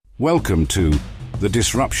Welcome to The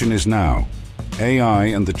Disruption is Now, AI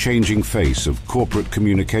and the changing face of corporate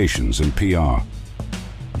communications and PR.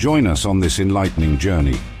 Join us on this enlightening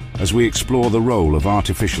journey as we explore the role of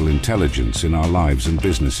artificial intelligence in our lives and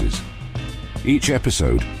businesses. Each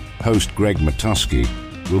episode, host Greg Matusky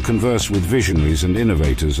will converse with visionaries and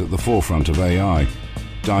innovators at the forefront of AI,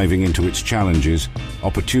 diving into its challenges,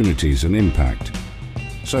 opportunities, and impact.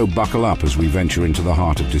 So buckle up as we venture into the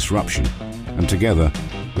heart of disruption, and together,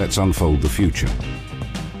 let's unfold the future.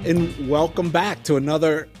 And welcome back to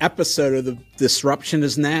another episode of The Disruption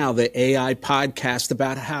is Now, the AI podcast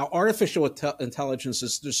about how artificial intelligence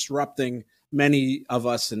is disrupting many of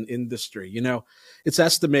us in industry. You know, it's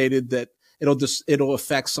estimated that it'll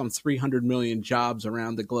affect some 300 million jobs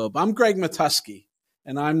around the globe. I'm Greg Matusky,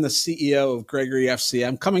 and I'm the CEO of Gregory FC.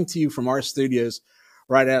 I'm coming to you from our studios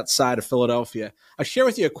right outside of Philadelphia. I'll share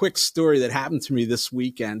with you a quick story that happened to me this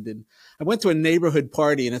weekend. And I went to a neighborhood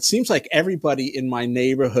party, and it seems like everybody in my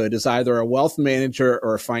neighborhood is either a wealth manager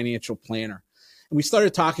or a financial planner. And we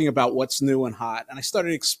started talking about what's new and hot. And I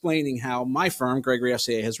started explaining how my firm, Gregory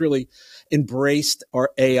FCA, has really embraced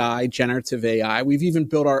our AI, generative AI. We've even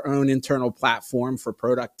built our own internal platform for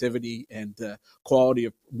productivity and quality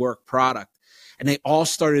of work product. And they all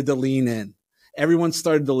started to lean in. Everyone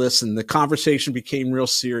started to listen. The conversation became real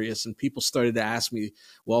serious, and people started to ask me,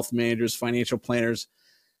 wealth managers, financial planners,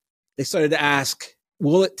 they started to ask,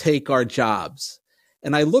 will it take our jobs?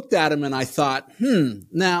 And I looked at them and I thought,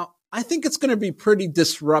 now I think it's going to be pretty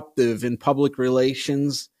disruptive in public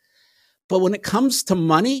relations. But when it comes to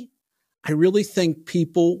money, I really think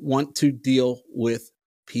people want to deal with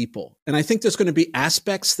people. And I think there's going to be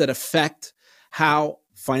aspects that affect how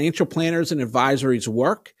financial planners and advisories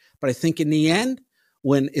work. But I think in the end,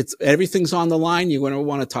 when everything's on the line, you're going to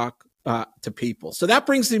want to talk to people. So that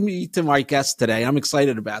brings me to my guest today. I'm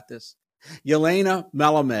excited about this. Yelena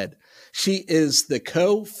Melamed. She is the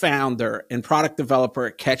co-founder and product developer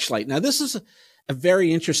at Catchlight. Now, this is a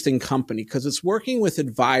very interesting company because it's working with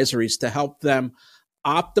advisories to help them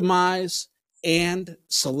optimize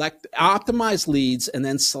leads and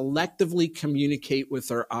then selectively communicate with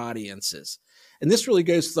their audiences. And this really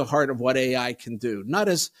goes to the heart of what AI can do, not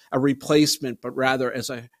as a replacement, but rather as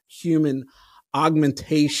a human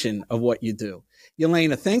augmentation of what you do.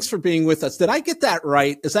 Yelena, thanks for being with us. Did I get that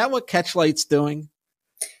right? Is that what Catchlight's doing?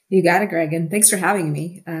 You got it, Greg. And thanks for having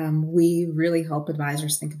me. We really help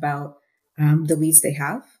advisors think about the leads they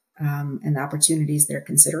have and the opportunities they're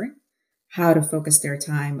considering, how to focus their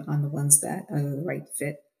time on the ones that are the right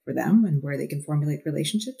fit for them and where they can formulate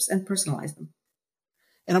relationships and personalize them.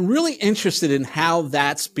 And I'm really interested in how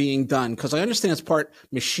that's being done because I understand it's part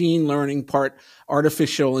machine learning, part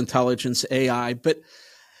artificial intelligence, AI, but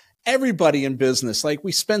everybody in business, like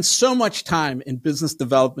we spend so much time in business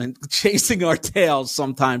development chasing our tails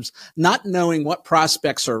sometimes, not knowing what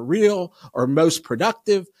prospects are real or most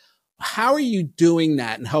productive. How are you doing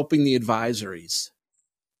that and helping the advisories?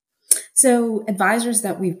 So advisors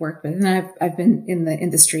that we've worked with, and I've been in the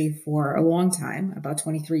industry for a long time, about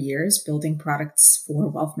 23 years, building products for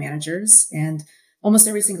wealth managers. And almost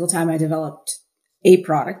every single time I developed a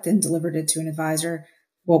product and delivered it to an advisor,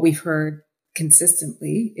 what we've heard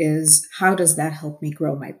consistently is, how does that help me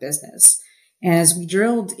grow my business? And as we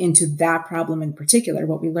drilled into that problem in particular,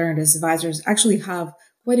 what we learned is advisors actually have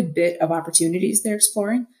quite a bit of opportunities they're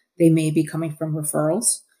exploring. They may be coming from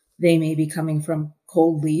referrals. They may be coming from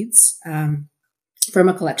cold leads from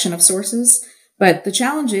a collection of sources. But the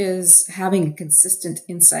challenge is having a consistent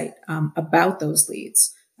insight about those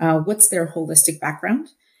leads. What's their holistic background?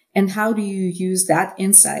 And how do you use that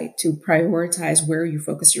insight to prioritize where you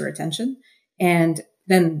focus your attention? And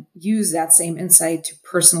then use that same insight to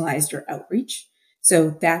personalize your outreach.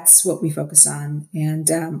 So that's what we focus on, and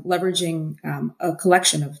leveraging a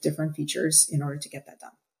collection of different features in order to get that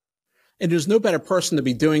done. And there's no better person to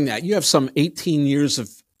be doing that. You have some 18 years of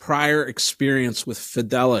prior experience with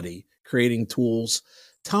Fidelity, creating tools.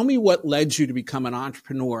 Tell me what led you to become an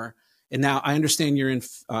entrepreneur. And now I understand you're in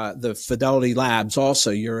the Fidelity Labs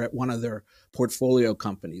also. You're at one of their portfolio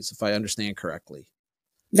companies, if I understand correctly.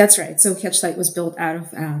 That's right. So Catchlight was built out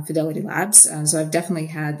of Fidelity Labs. So I've definitely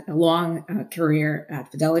had a long career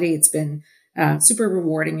at Fidelity. It's been super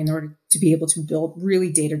rewarding in order to be able to build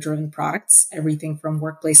really data-driven products, everything from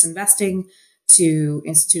workplace investing to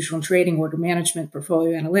institutional trading, order management,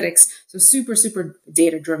 portfolio analytics. So super, super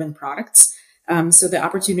data-driven products. So the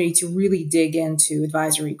opportunity to really dig into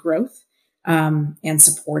advisory growth and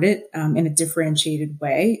support it in a differentiated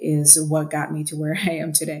way is what got me to where I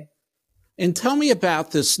am today. And tell me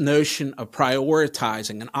about this notion of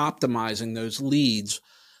prioritizing and optimizing those leads.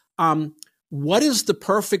 What is the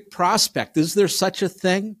perfect prospect? Is there such a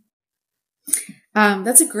thing?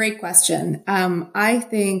 That's a great question. I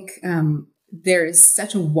think there is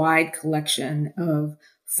such a wide collection of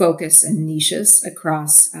focus and niches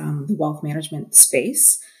across the wealth management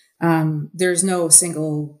space. There's no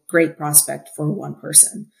single great prospect for one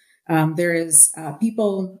person. There is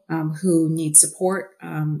people who need support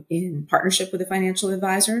in partnership with a financial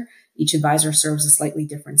advisor. Each advisor serves a slightly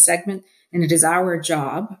different segment, and it is our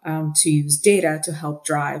job to use data to help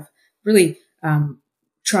drive really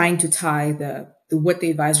trying to tie what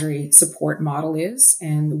the advisory support model is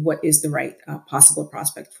and what is the right possible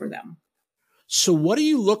prospect for them. So what are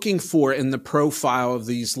you looking for in the profile of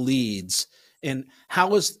these leads, and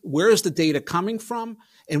where is the data coming from,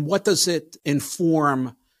 and what does it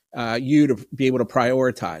inform you to be able to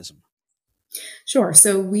prioritize them? Sure.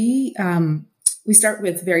 So we start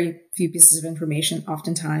with very few pieces of information,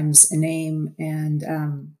 oftentimes a name and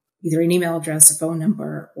either an email address, a phone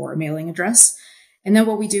number, or a mailing address. And then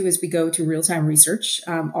what we do is we go to real-time research,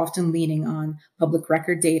 often leaning on public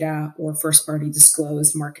record data or first-party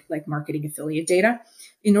disclosed marketing affiliate data,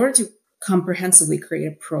 in order to comprehensively create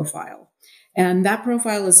a profile. And that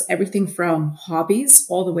profile is everything from hobbies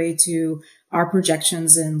all the way to our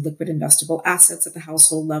projections in liquid investable assets at the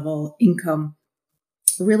household level, income,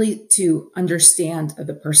 really to understand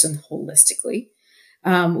the person holistically.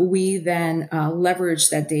 We then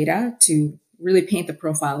leverage that data to really paint the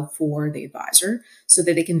profile for the advisor so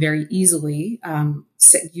that they can very easily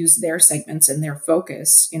use their segments and their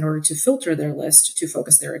focus in order to filter their list to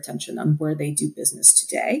focus their attention on where they do business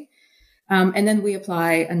today. And then we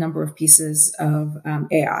apply a number of pieces of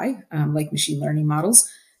AI, like machine learning models,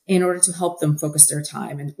 in order to help them focus their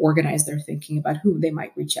time and organize their thinking about who they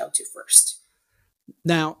might reach out to first.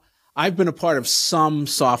 Now, I've been a part of some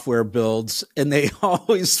software builds, and they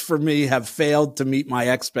always, for me, have failed to meet my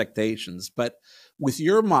expectations. But with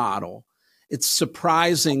your model, it's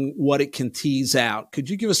surprising what it can tease out. Could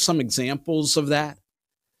you give us some examples of that?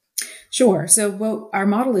 Sure. So what our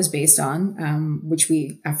model is based on, which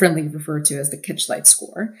we friendly refer to as the Kitchlight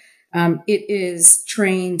score, it is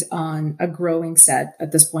trained on a growing set,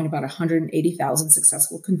 at this point, about 180,000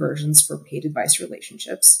 successful conversions for paid advice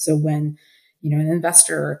relationships. So when an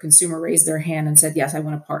investor or a consumer raised their hand and said, yes, I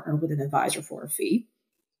want to partner with an advisor for a fee.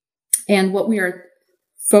 And what we are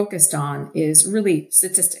focused on is really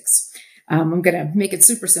statistics. I'm going to make it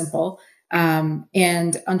super simple.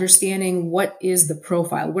 And understanding what is the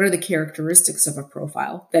profile, what are the characteristics of a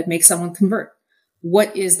profile that make someone convert?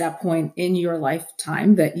 What is that point in your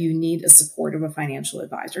lifetime that you need a support of a financial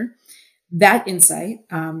advisor? That insight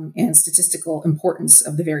and statistical importance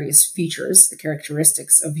of the various features, the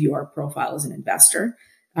characteristics of your profile as an investor,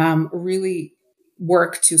 really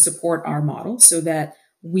work to support our model so that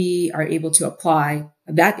we are able to apply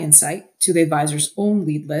that insight to the advisor's own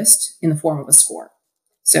lead list in the form of a score.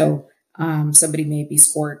 So somebody may be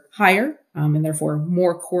scored higher and therefore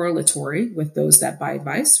more correlatory with those that buy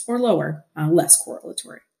advice, or lower, less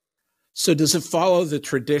correlatory. So does it follow the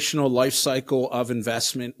traditional life cycle of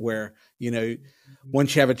investment where,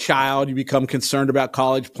 once you have a child, you become concerned about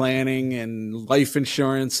college planning and life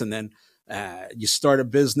insurance, and then you start a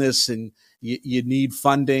business and you need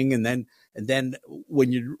funding, and then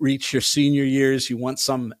when you reach your senior years, you want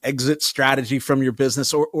some exit strategy from your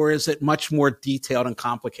business, or is it much more detailed and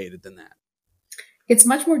complicated than that? It's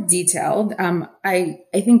much more detailed. I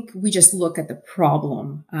think we just look at the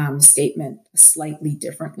problem statement slightly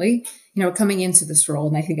differently. Coming into this role,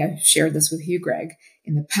 and I think I've shared this with you, Greg,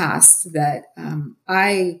 in the past, that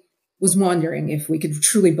I was wondering if we could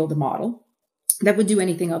truly build a model that would do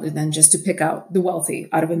anything other than just to pick out the wealthy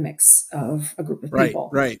out of a mix of a group of people.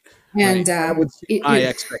 Right. And that would be my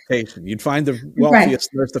expectation. You'd find the wealthiest,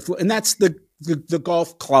 and that's the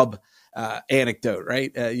golf club anecdote,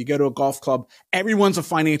 right? You go to a golf club, everyone's a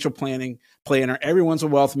financial planner, everyone's a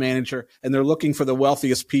wealth manager, and they're looking for the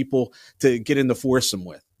wealthiest people to get in the foursome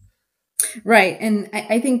with. Right. And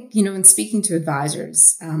I think, in speaking to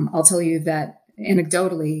advisors, I'll tell you that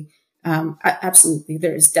anecdotally, absolutely,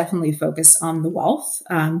 there is definitely a focus on the wealth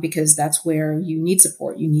because that's where you need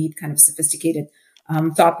support. You need kind of sophisticated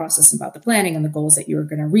thought process about the planning and the goals that you're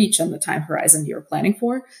going to reach on the time horizon you're planning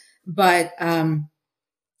for. But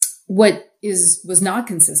what was not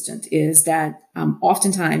consistent is that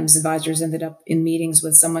oftentimes advisors ended up in meetings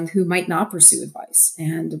with someone who might not pursue advice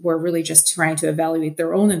and were really just trying to evaluate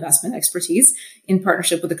their own investment expertise in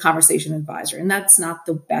partnership with a conversation advisor. And that's not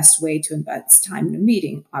the best way to invest time in a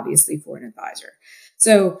meeting, obviously, for an advisor.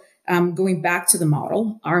 So going back to the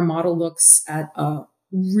model, our model looks at a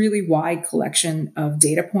really wide collection of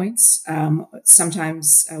data points.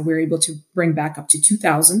 Sometimes we're able to bring back up to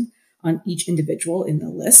 2,000 on each individual in the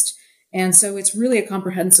list. And so it's really a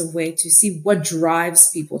comprehensive way to see what drives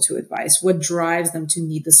people to advice, what drives them to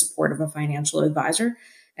need the support of a financial advisor.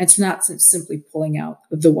 And it's not simply pulling out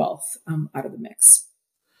the wealth out of the mix.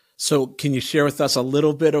 So can you share with us a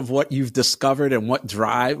little bit of what you've discovered and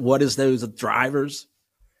what is those drivers?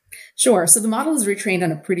 Sure. So the model is retrained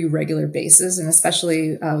on a pretty regular basis, and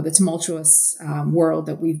especially the tumultuous world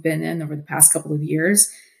that we've been in over the past couple of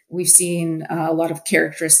years. We've seen a lot of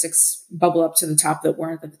characteristics bubble up to the top that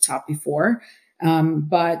weren't at the top before.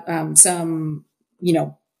 But some,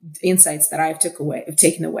 insights that I've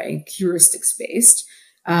taken away, heuristics based,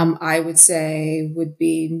 I would say would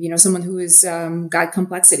be, someone who has got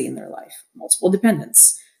complexity in their life, multiple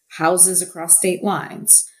dependents, houses across state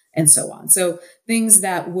lines, and so on. So things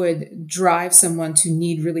that would drive someone to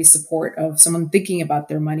need really support of someone thinking about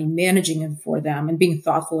their money, managing it for them, and being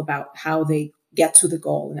thoughtful about how they get to the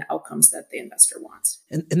goal and the outcomes that the investor wants.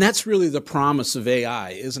 And that's really the promise of AI,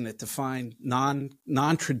 isn't it? To find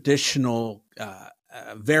non-traditional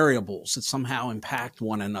variables that somehow impact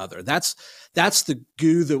one another. That's the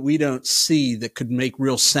goo that we don't see that could make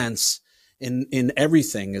real sense in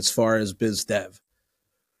everything as far as biz dev.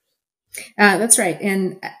 That's right.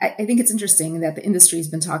 And I think it's interesting that the industry has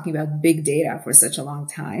been talking about big data for such a long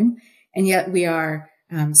time. And yet we are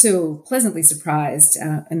so pleasantly surprised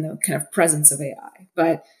in the kind of presence of AI.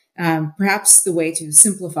 But perhaps the way to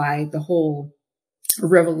simplify the whole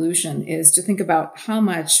revolution is to think about how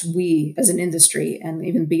much we as an industry and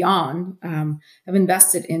even beyond have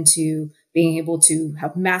invested into being able to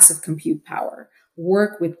have massive compute power,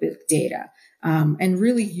 work with big data, and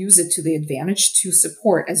really use it to the advantage to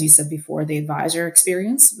support, as you said before, the advisor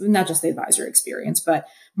experience, not just the advisor experience, but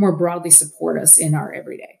more broadly support us in our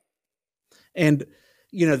everyday. And,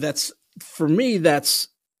 for me, that's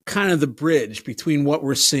kind of the bridge between what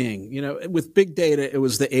we're seeing. With big data, it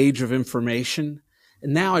was the age of information.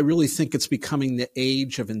 And now I really think it's becoming the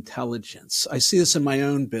age of intelligence. I see this in my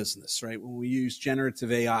own business, right? When we use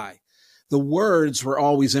generative AI, the words were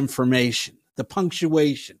always information, the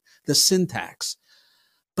punctuation, the syntax,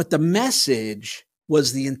 but the message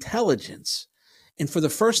was the intelligence. And for the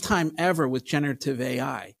first time ever with generative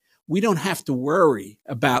AI, we don't have to worry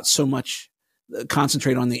about so much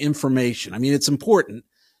concentrate on the information. I mean, it's important,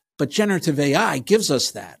 but generative AI gives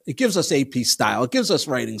us that. It gives us AP style. It gives us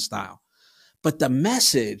writing style. But the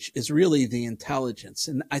message is really the intelligence.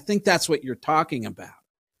 And I think that's what you're talking about.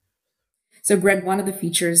 So, Greg, one of the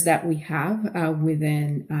features that we have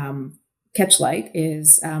within Catchlight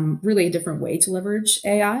is really a different way to leverage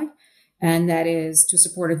AI. And that is to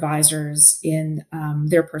support advisors in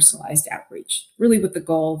their personalized outreach, really with the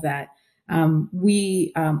goal that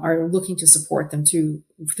we are looking to support them through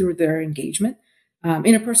their engagement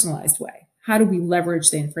in a personalized way. How do we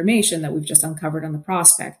leverage the information that we've just uncovered on the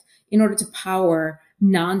prospect in order to power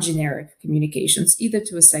non-generic communications, either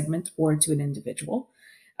to a segment or to an individual?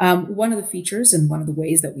 One of the features and one of the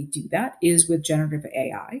ways that we do that is with generative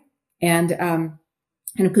AI. And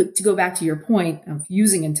to go back to your point of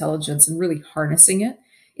using intelligence and really harnessing it,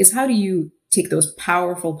 is how do you take those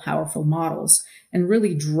powerful models and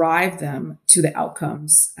really drive them to the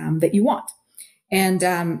outcomes that you want? And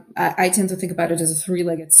I tend to think about it as a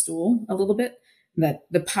three-legged stool a little bit, that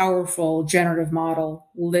the powerful generative model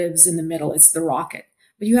lives in the middle. It's the rocket,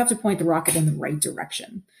 but you have to point the rocket in the right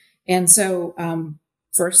direction. And so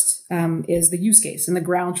first is the use case and the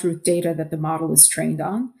ground truth data that the model is trained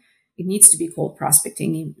on. It needs to be cold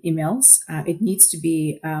prospecting emails. It needs to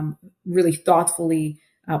be really thoughtfully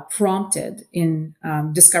prompted in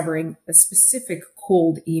discovering a specific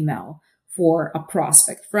cold email for a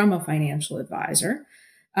prospect from a financial advisor.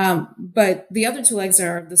 But the other two legs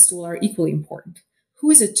of the stool are equally important. Who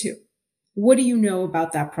is it to? What do you know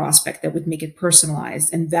about that prospect that would make it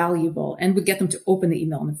personalized and valuable and would get them to open the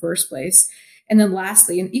email in the first place? And then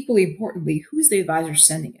lastly, and equally importantly, who is the advisor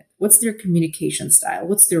sending it? What's their communication style?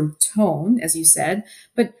 What's their tone, as you said?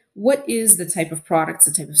 But what is the type of products,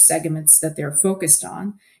 the type of segments that they're focused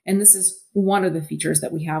on? And this is one of the features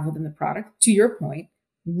that we have within the product. To your point,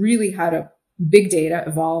 really how to big data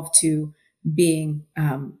evolve to being,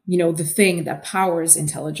 the thing that powers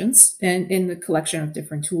intelligence and in the collection of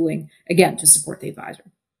different tooling, again, to support the advisor.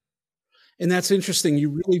 And that's interesting.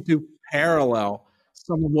 You really do parallel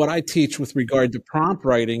some of what I teach with regard to prompt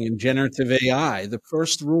writing in generative AI. The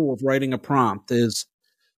first rule of writing a prompt is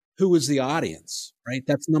who is the audience, right?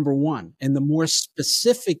 That's number one. And the more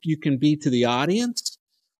specific you can be to the audience,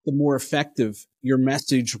 the more effective your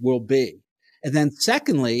message will be. And then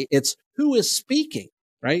secondly, it's who is speaking,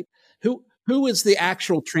 right? Who is the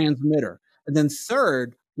actual transmitter? And then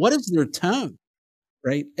third, what is their tone,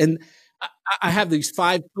 right? And I have these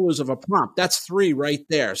 5 pillars of a prompt. That's 3 right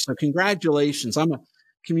there. So congratulations. I'm a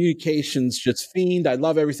communications just fiend. I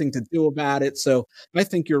love everything to do about it. So I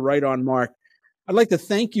think you're right on mark. I'd like to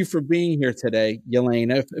thank you for being here today,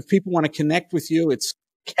 Yelena. If people want to connect with you, it's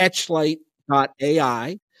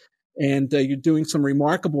catchlight.ai. And you're doing some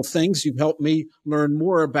remarkable things. You've helped me learn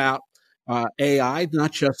more about AI,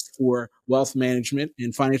 not just for wealth management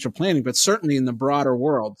and financial planning, but certainly in the broader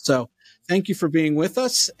world. So thank you for being with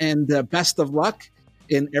us, and best of luck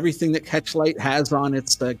in everything that Catchlight has on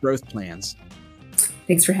its growth plans.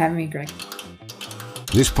 Thanks for having me, Greg.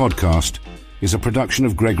 This podcast is a production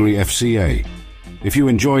of Gregory FCA. If you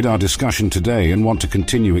enjoyed our discussion today and want to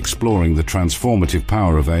continue exploring the transformative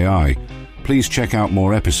power of AI, please check out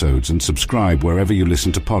more episodes and subscribe wherever you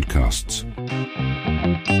listen to podcasts.